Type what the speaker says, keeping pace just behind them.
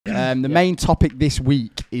The main topic this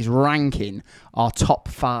week is ranking our top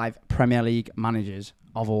 5 Premier League managers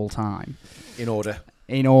of all time. In order.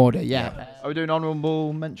 In order, yeah. Are we doing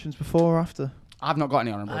honourable mentions before or after? I've not got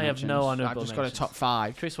any honourable I mentions. have no honourable I've just got a mentions. top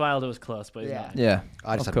 5. Chris Wilder was close, but he's not. Yeah.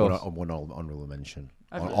 I just Of had course. one honourable mention.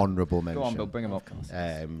 Have you? Honourable mention. Go on, Bill, bring him up.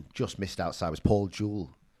 Just missed outside was Paul Jewell.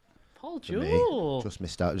 Paul for me. Jewell. Just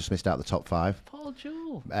missed out the top 5. Paul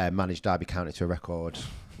Jewell. Managed Derby County to a record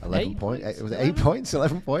 11 8 points. points? It was 8 points,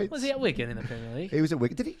 11 points. Was he at Wigan in the Premier League? He was at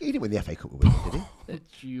Wigan. He didn't win the FA Cup with Wigan, did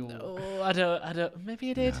he? Oh, I don't. Maybe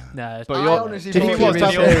he did. No. But I you're, honestly did he thought was he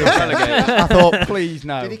was relegated? I thought, please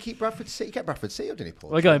no. Did he keep Bradford City? He kept Bradford City, or did he, Paul?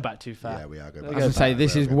 We're going back too far. Yeah, we are going I back. was going to say,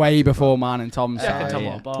 this is way before mine and Tom's Jack and side.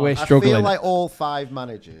 Tom were born. We're I I struggling. feel like all 5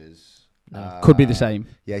 managers Could be the same.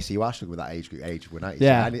 Yeah, so you are struggling with that age group, we're not.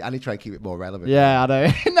 Yeah. I need to try and keep it more relevant. Yeah, I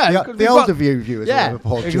know. No, The older viewers yeah, will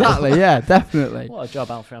Paul Jewell. exactly. Yeah, definitely. What a job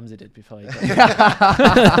Alf Ramsey did before he got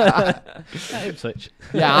at Ipswich.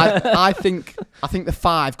 Yeah, I think the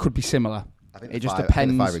 5 could be similar. I think It just I think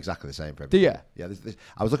depends. the 5 are exactly the same for Do everyone. you? Yeah,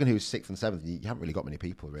 I was looking who was 6th and 7th. You haven't really got many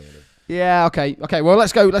people, really. Yeah. Okay. Well,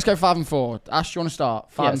 let's go 5 and 4. Ash, do you want to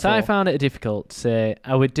start? 5 and So 4. I found it difficult to say,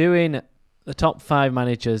 are we doing the top 5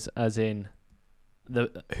 managers as in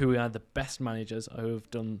who are the best managers or who have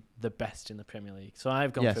done the best in the Premier League? So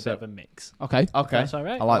I've gone for a bit of a mix. Okay. That's all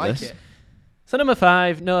right. I like this. it. So number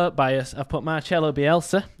 5, no bias, I've put Marcelo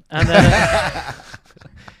Bielsa. And then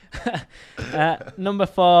number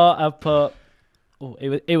 4, I've put... Oh,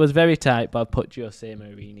 it was very tight, but I've put Jose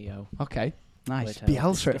Mourinho. Okay. Nice. Which I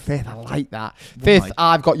Bielsa at 5th. I discussed. like that. Why? 5th,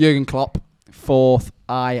 I've got Jurgen Klopp. 4th,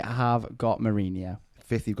 I have got Mourinho.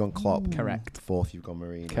 5th, you've gone Klopp. Correct. 4th, you've gone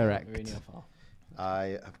Mourinho. Correct. Mourinho for.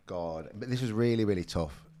 I have gone... But this was really, really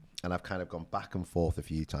tough. And I've kind of gone back and forth a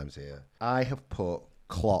few times here. I have put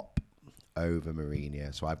Klopp over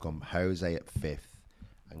Mourinho. So I've gone Jose at 5th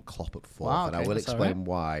and Klopp at 4th. Wow, and I okay, will that's all explain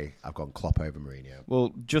why I've gone Klopp over Mourinho.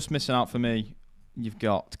 Well, just missing out for me, you've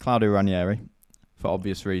got Claudio Ranieri, for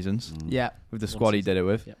obvious reasons, Yeah. with the squad he did it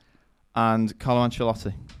with, Yep. and Carlo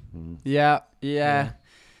Ancelotti. Yeah.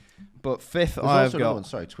 But 5th, There's I've also got... another one,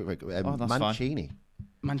 sorry, that's fine. Mancini.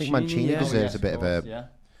 I think Mancini, Mancini yeah. deserves a bit of a... Yeah.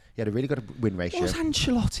 He had a really good win ratio. Was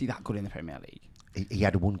Ancelotti that good in the Premier League? He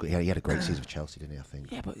had he had a great season for Chelsea, didn't he? I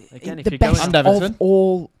think. Yeah, but Again, if the you're going- best And Everton. of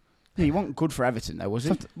all... Yeah, he wasn't good for Everton, though, was he?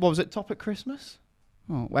 What was it, top at Christmas?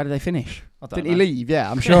 Oh, where did they finish? I don't Didn't know. he leave?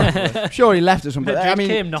 Yeah, I'm sure he left or something. Madrid I mean,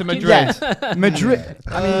 came to knocking. Madrid. Yeah, Madrid.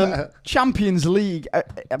 I mean, Champions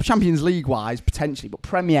League wise potentially, but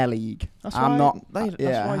Premier League. That's I'm why not. that's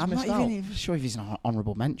yeah, why he's I'm not missed out. even sure if he's an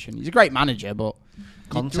honourable mention. He's a great manager, but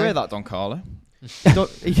Conte? You hear that, Don Carlo?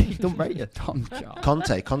 he don't rate you. Tom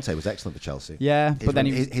Jones. Conte was excellent for Chelsea. Yeah, His but then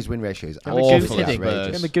win, he his win ratio is Remember Goose awfully Hiddink? outrageous.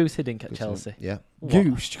 Remember Goose Hiddink at Chelsea? Yeah.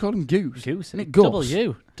 Goose. Do you call him Goose? Goose. Isn't it Double Gus?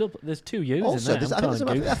 U. There's 2 U's Also, in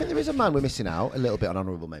there. I think there is a man we're missing out a little bit on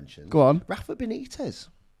honourable mention. Go on. Rafa Benitez.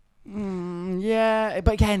 Yeah,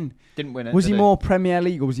 but again, Didn't win it. was did he more Premier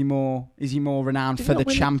League or is he more renowned Did he for not the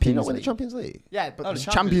win- Champions Did he not win the League? Champions League? Yeah, but Oh, it's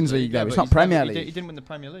Champions League though. yeah, It's but not he's Premier never- League. He didn't win the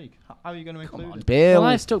Premier League. How are you going to include Come on, it? Bill. Well,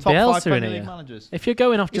 I stuck Top 5 Bielsa in Premier League here. managers. If you're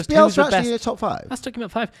going off Is just who's the Bielsa actually in the best, top 5? I stuck him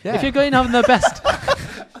at 5. Yeah. If you're going on the best, I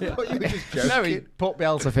thought you were just joking. No, he put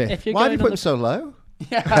Bielsa fifth. if you're Why have you going put him on so low?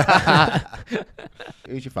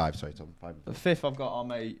 Who's your 5? Sorry, Tom. 5. 5th, I've got our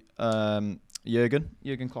mate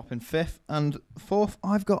Jurgen Klopp in 5th, and 4th,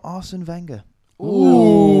 I've got Arsene Wenger.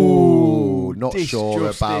 Ooh, not sure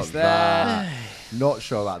Disjustice about there. that. Not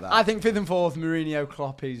sure about that. I think 5th and 4th, Mourinho,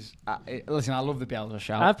 Klopp is. Listen, I love the Bielsa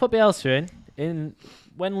shout. I've put Bielsa in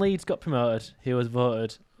when Leeds got promoted. He was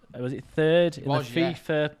voted. Was it 3rd in Was, the yeah.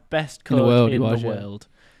 FIFA best In the coach world, he in was, the yeah. world?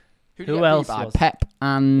 Who Who else by? was? Pep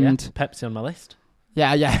and Yeah, Pepsi on my list.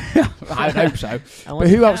 yeah. I hope so. And But was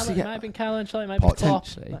who it else Carlo- did he It might have been Carlo Ancelotti. It might Poch. be Klopp.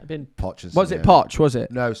 Potentially. Might have been. Poch Was it Poch? Was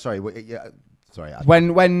it No, sorry. Sorry.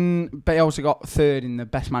 when Bielsa got 3rd in the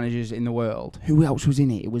best managers in the world? Who else was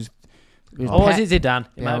in it? It was. Oh, was it Zidane?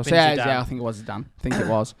 It might have been yeah, Zidane. yeah, I think it was Zidane. I think it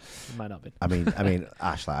was. It might not have been. I mean,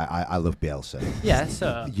 Ashley, I love Bielsa. Yeah,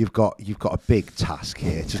 so You've got a big task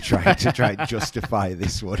here to try and justify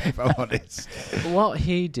this one. If I'm honest, what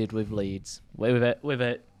he did with Leeds, with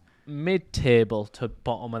a mid-table to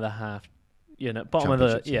bottom of the half, bottom of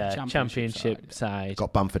the championship side.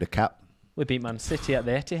 got Bamford a cap. We beat Man City at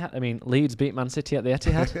the Etihad. I mean, Leeds beat Man City at the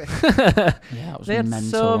Etihad. Yeah, it was They had mental,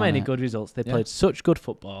 so wasn't many it? good results. They Yeah. played such good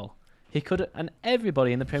football. He could, and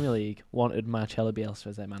everybody in the Premier League wanted Marcelo Bielsa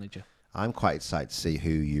as their manager. I'm quite excited to see who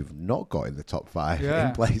you've not got in the top 5 Yeah.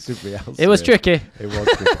 in place of Bielsa. It was tricky. It was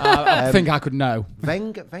tricky. I think I could know.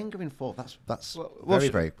 Wenger in 4th. That's Well,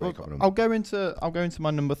 very common. I'll go into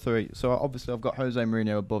my number 3. So obviously I've got Jose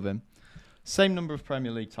Mourinho above him. Same number of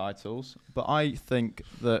Premier League titles, but I think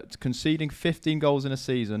that conceding 15 goals in a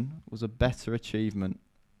season was a better achievement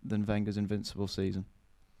than Wenger's invincible season.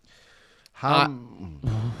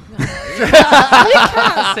 You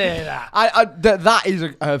can't say that. That is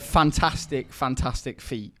a fantastic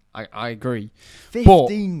feat. I agree.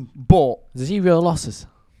 15. But 0 losses.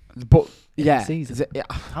 yeah, season.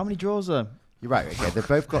 How many draws are? You're right. Okay, they've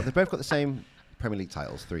both got the same Premier League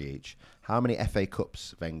titles, 3 each. How many FA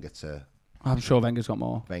Cups Wenger to I'm sure Wenger's got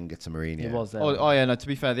more. Mourinho? It was there. Oh yeah, no. To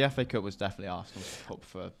be fair, the FA Cup was definitely Arsenal's cup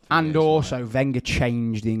for And years, also, Wenger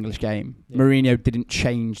changed the English game. Yeah. Mourinho didn't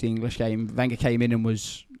change the English game. Wenger came in and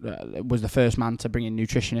was the first man to bring in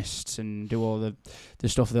nutritionists and do all the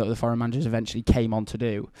stuff that the foreign managers eventually came on to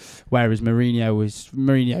do. Whereas Mourinho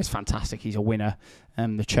is fantastic. He's a winner.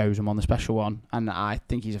 The chosen one, the special one, and I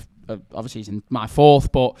think he's obviously he's in my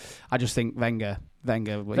fourth, but I just think Wenger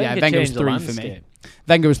Wenger was changed the 3 for me. landscape.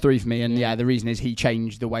 Wenger was 3 for me, and Yeah. the reason is he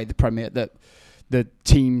changed the way the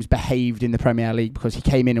teams behaved in the Premier League, because he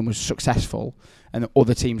came in and was successful, and the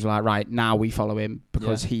other teams were like, right, now we follow him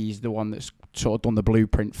because he's the one that's sort of done the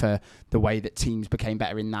blueprint for the way that teams became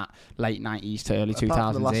better in that late 90s to early 2000s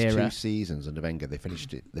Apart from the last era. 2 seasons under Wenger, they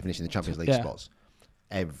finished in the Champions League Yeah. spots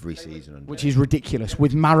every season, under Which is ridiculous,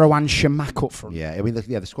 with Marouane Chamakh up front. Yeah, I mean,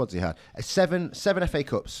 the squads he had. 7 FA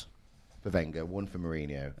Cups for Wenger, 1 for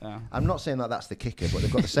Mourinho. Yeah. I'm not saying that that's the kicker, but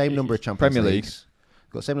they've got the same number of Champions Premier Leagues.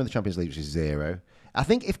 Got the same number of Champions Leagues, which is 0. I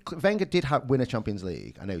think if Wenger did win a Champions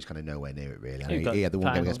League, I know he's kind of nowhere near it, really. I know he had the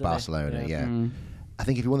one game final, against didn't he? Barcelona, yeah. Mm. I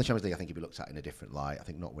think if he won the Champions League, I think he'd be looked at in a different light. I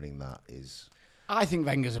think not winning that is... I think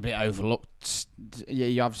Wenger's a bit overlooked. Yeah,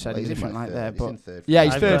 you have said Well, a he's in different my light third. there, He's but in third. yeah,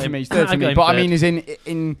 he's I've third got for him- me. He's third for I've got me. him But I third. mean,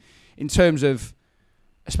 is in terms of,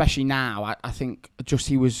 especially now, I think just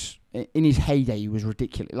he was in his heyday. He was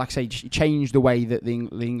ridiculous. Like I say, he changed the way that the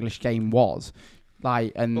English game was.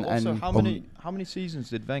 Like and But also, and how many seasons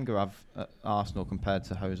did Wenger have at Arsenal compared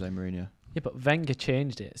to Jose Mourinho? Yeah, but Wenger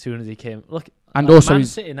changed it as soon as he came. Look, And like also Man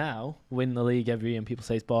he's- City now win the league every year, and people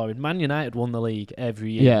say it's boring. Man United won the league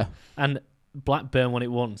every year. yeah, And Blackburn won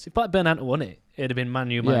it once. If Blackburn hadn't won it, it'd have been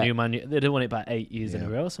Man U. They'd have won it by 8 years in a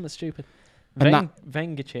Yeah. row, something stupid. And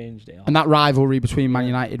Wenger changed it. and that rivalry between Man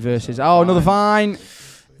United versus another fine.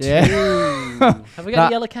 Yeah. Have we got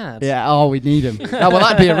a yellow card? Yeah, we'd need him. Well,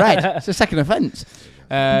 that'd be a red. It's a second offence.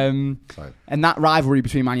 Sorry. And that rivalry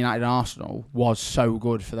between Man United and Arsenal was so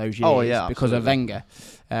good for those years Oh, yeah, because of absolutely. Wenger.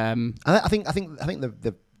 And I think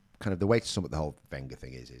the kind of the way to sum up the whole Wenger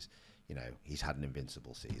thing is he's had an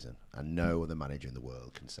invincible season, and no other manager in the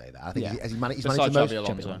world can say that. I think Yeah. he's managed the Besides most.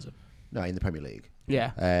 Xabi Alonso. No, in the Premier League.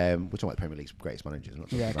 Yeah. We're talking about the Premier League's greatest managers.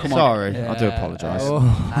 Not Yeah, talking come about- on. Sorry, I do apologise.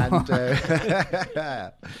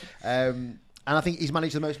 And I think he's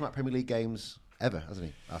managed the most amount of Premier League games ever, hasn't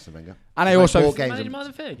he, Arsene Wenger? And I He's managed also- more He games managed than- more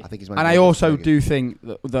than Fergie. I think he's managed And more I games also than Fergie. do think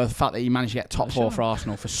that the fact that he managed to get top Sure. 4 for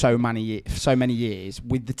Arsenal for so many years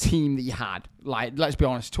with the team that he had, like, let's be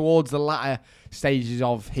honest, towards the latter stages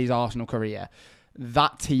of his Arsenal career,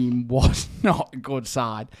 that team was not a good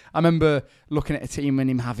side. I remember looking at a team and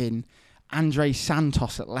him having Andre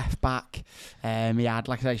Santos at left back. He had,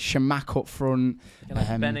 like I say, Chamakh up front.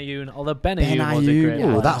 Benayoun, although Benayoun was a Benayoun, great yeah. Oh,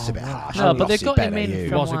 player. that's a bit harsh. No, I but they've lost got him Benayoun. in He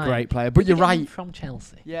from was a like- great player. But you're Did they get him right. from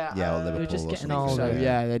Chelsea. Yeah, Yeah, or They were Liverpool just or getting something, all So, the...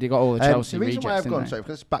 yeah, they got all the Chelsea the reason why rejects, I've gone, didn't they? sorry,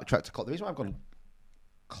 let's backtrack to Klopp. The reason why I've gone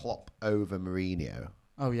Klopp over Mourinho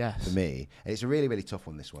Oh, yes. for me, and it's a really, really tough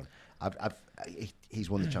one, this one. He's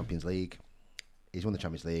won the Champions League. He's won the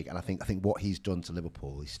Champions League, and I think what he's done to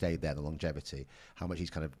Liverpool, he's stayed there, the longevity, how much he's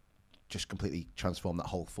kind of just completely transformed that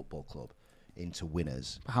whole football club into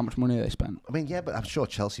winners. How much money they spent? I mean, yeah, but I'm sure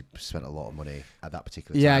Chelsea spent a lot of money at that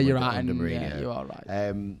particular time. Yeah, you're under, right. under And, Mourinho. yeah, you are right.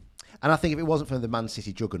 And I think if it wasn't for the Man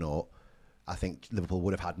City juggernaut, I think Liverpool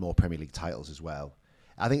would have had more Premier League titles as well.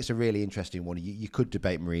 I think it's a really interesting one. You could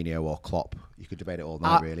debate Mourinho or Klopp. You could debate it all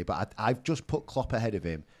night, really. But I've just put Klopp ahead of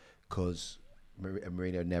him because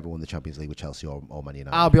Mourinho never won the Champions League with Chelsea or Man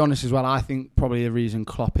United. I'll be honest as well. I think probably the reason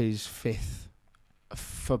Klopp is 5th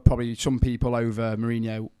for probably some people over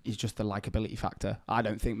Mourinho is just the likability factor. I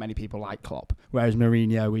don't think many people like Klopp, whereas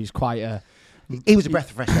Mourinho is quite a... He was a breath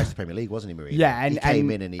of fresh air to the Premier League, wasn't he, Mourinho? Yeah, and he came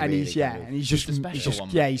in and he really he's yeah, kind of- and he's just He's the special one.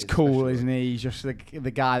 he's He's the cool, special isn't one. he? He's just the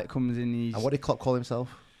guy that comes in. He's And what did Klopp call himself?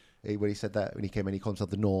 When he said that, when he came in, he called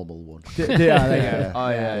himself the normal one. yeah, there you go. Oh,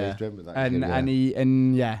 yeah. he's remembered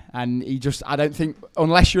that. And he just, I don't think,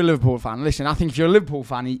 unless you're a Liverpool fan, listen, I think if you're a Liverpool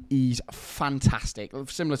fan, he's fantastic,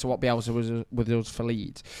 similar to what Bielsa was with us for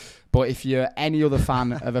Leeds. But if you're any other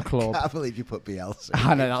fan of a club, I can't believe you put Bielsa.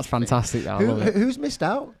 I know that's fantastic. I love it. Who's missed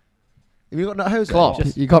out? Have you got not Jose? Klopp,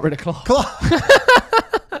 you got rid of Klopp.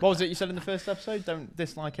 What was it you said in the first episode? Don't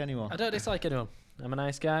dislike anyone. I don't dislike anyone. I'm a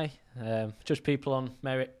nice guy. Judge people on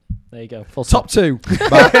merit. There you go. Full Top stop. 2.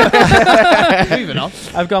 Moving on.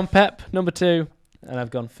 I've gone Pep number 2, and I've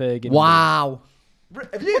gone Fergie. number Wow.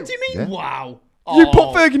 What do you mean? Yeah. Wow. You put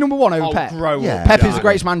Fergie number 1 over Pep. Grow Yeah. up. Pep is the Guy.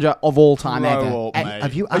 greatest manager of all time Grow ever. up, mate.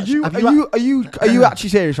 Have you? Are you Have you actually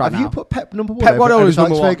serious right have now? you put Pep number 1? Pep Guardiola is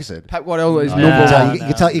number 1. Ferguson? Pep Guardiola is No. number Yeah. 1.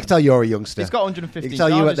 You can tell you're a youngster. He's got 150. You can tell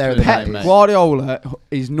you went there in the Pep 90s. Guardiola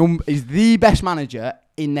is the best manager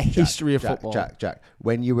in the history of football. Jack.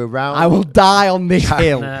 When you were around, I will die on this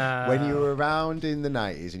hill. Nah. when you were around in the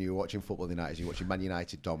 90s and you were watching football in the 90s, you were watching Man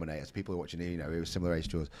United dominate. As people were watching, it was similar age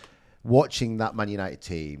to us. Watching that Man United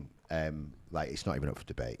team, it's not even up for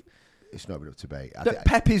debate. It's not even up for debate. I think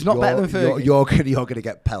Pep is not better than Fergie. You're going to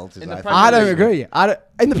get pelted. In the I think. Premier I don't League. agree.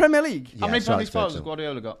 In the Premier League, Yeah, How many so Premier League it's titles has Ferguson.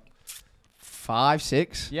 Guardiola got? 5,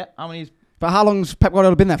 6. Yeah. How many? But how long's Pep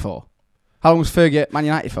Guardiola been there for? How long was Fergie at Man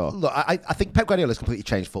United for? Look, I think Pep Guardiola has completely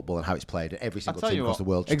changed football and how it's played. Every single tell team you across what. the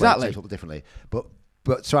world Exactly. plays football differently.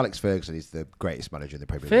 But Sir Alex Ferguson is the greatest manager in the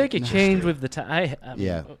Premier League. Fergie changed with the time.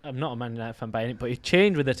 Yeah. I'm not a Man United fan by any, but he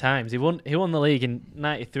changed with the times. He won the league in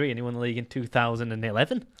 '93 and he won the league in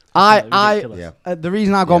 2011. Ridiculous. Yeah. The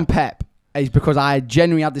reason I've gone Pep is because I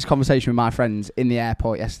genuinely had this conversation with my friends in the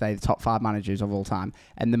airport yesterday, the top 5 managers of all time,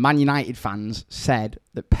 and the Man United fans said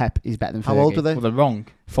that Pep is better than Fergie. How old are they? Well, they're wrong.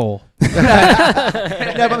 4. No,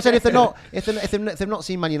 but I'm saying if they've not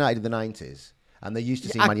seen Man United in the 90s and they're used to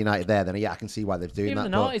seeing Man United there, then I can see why they're doing Even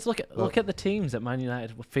that. the noughties, look at the teams that Man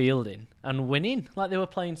United were fielding and winning. Like they were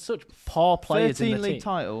playing such poor players in 13 the league team.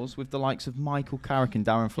 titles with the likes of Michael Carrick and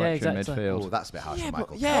Darren Fletcher exactly. in midfield. Oh, that's a bit harsh for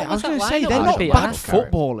Michael. Yeah, I was What's going to that say, lineup they're like? not Michael bad Carrick.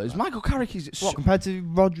 footballers. Michael Carrick is... What compared to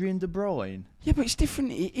Rodri and De Bruyne? Yeah, but it's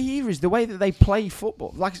different eras. The way that they play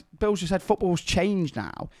football, like Bill just said, football's changed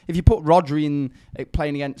now. If you put Rodri in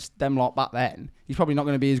playing against them lot back then, he's probably not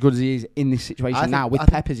going to be as good as he is in this situation now with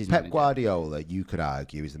Pep as his Pep manager. Guardiola, you could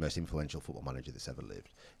argue, is the most influential football manager that's ever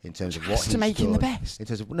lived in terms of what Has he's to make him the done. best. In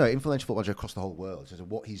terms of influential football manager across the whole world. In terms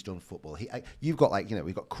of what he's done football. You've got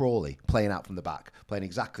we've got Crawley playing out from the back, playing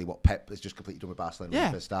exactly what Pep has just completely done with Barcelona when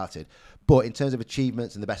he first started. But in terms of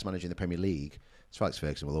achievements and the best manager in the Premier League, Sir Alex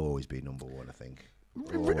Ferguson will always be number 1, I think.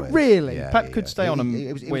 Always. Really? Yeah, Pep yeah, could yeah. stay on and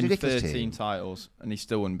It was a win ridiculous 13 team. titles, and he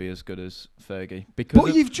still wouldn't be as good as Fergie. Because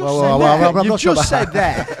But you've just Well, said well, there, I'm you've not sure just about said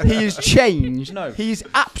there, he has changed. No. He's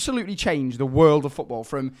absolutely changed the world of football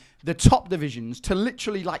from the top divisions to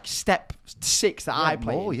literally like step 6 that I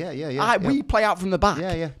play. more, in. yeah. We play out from the back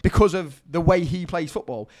Yeah, yeah. because of the way he plays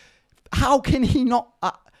football. How can he not...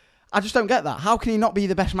 I just don't get that. How can he not be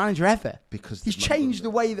the best manager ever? Because He's changed the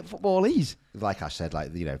way that football is. like I said,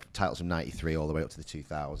 titles from '93 all the way up to the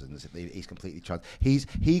 2000s. He's completely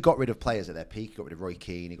he got rid of players at their peak. He got rid of Roy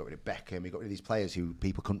Keane. He got rid of Beckham. He got rid of these players who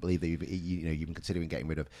people couldn't believe that you've been considering getting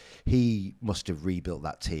rid of. He must have rebuilt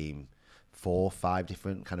that team 4, 5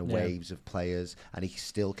 different kind of waves of players, and he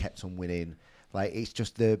still kept on winning. Like it's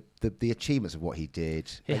just the achievements of what he did.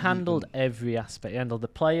 He handled every aspect. He handled the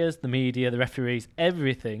players, the media, the referees,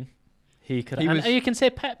 everything. He could. And you can say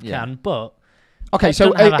Pep can, but Okay, Pep so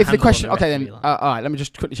don't have a if the handle question... on the Okay, then, referee line. all right, let me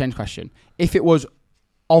just quickly change the question. If it was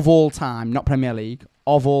of all time, not Premier League,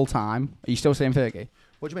 of all time, are you still saying Fergie?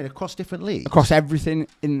 What do you mean across different leagues? Across everything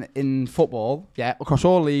in football, yeah, across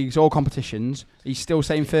all leagues, all competitions, he's still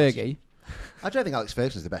saying Fergie. I don't think Alex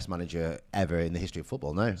Ferguson is the best manager ever in the history of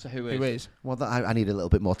football. No. So who Who is? Well, I need a little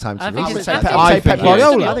bit more time to I think read. it's- say I Pep- think I'd say it's- Pep he used to be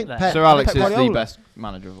Guardiola. up I think there. Pep- Sir Alex Pep is the Guardiola. best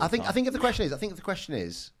manager of all I think if the question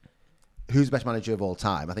is who's the best manager of all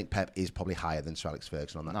time, I think Pep is probably higher than Sir Alex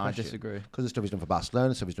Ferguson on that No, I question. disagree. Because the stuff he's done for Barcelona,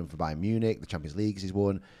 the stuff he's done for Bayern Munich, the Champions Leagues he's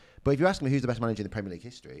won. But if you ask me who's the best manager in the Premier League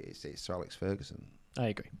history, it's Sir Alex Ferguson. I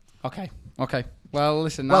agree. Okay. Well,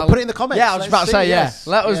 listen. Well, put it in the comments. Yeah, I was Let's about to see, say, yes.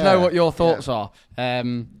 Let us Yeah. know what your thoughts are.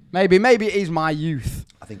 Maybe it is my youth.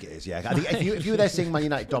 I think it is, yeah. I think if you were there seeing Man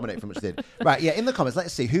United dominate for much they did. Right, yeah, in the comments,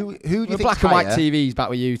 let's see. Who do you The think black and white TV's back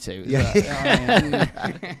with you two. Yeah.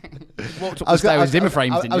 Walked up the stairs with Zimmer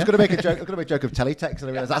frames, I didn't was you? going to make a joke. I was going to make a joke of teletext, and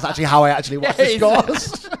I realised that's actually how I actually watched the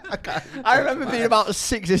scores. I remember being about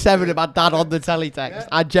 6 or 7 and my dad on the teletext. Yeah.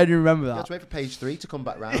 I genuinely remember You that. have to wait for page 3 to come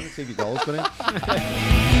back round and see if your goal's gone in.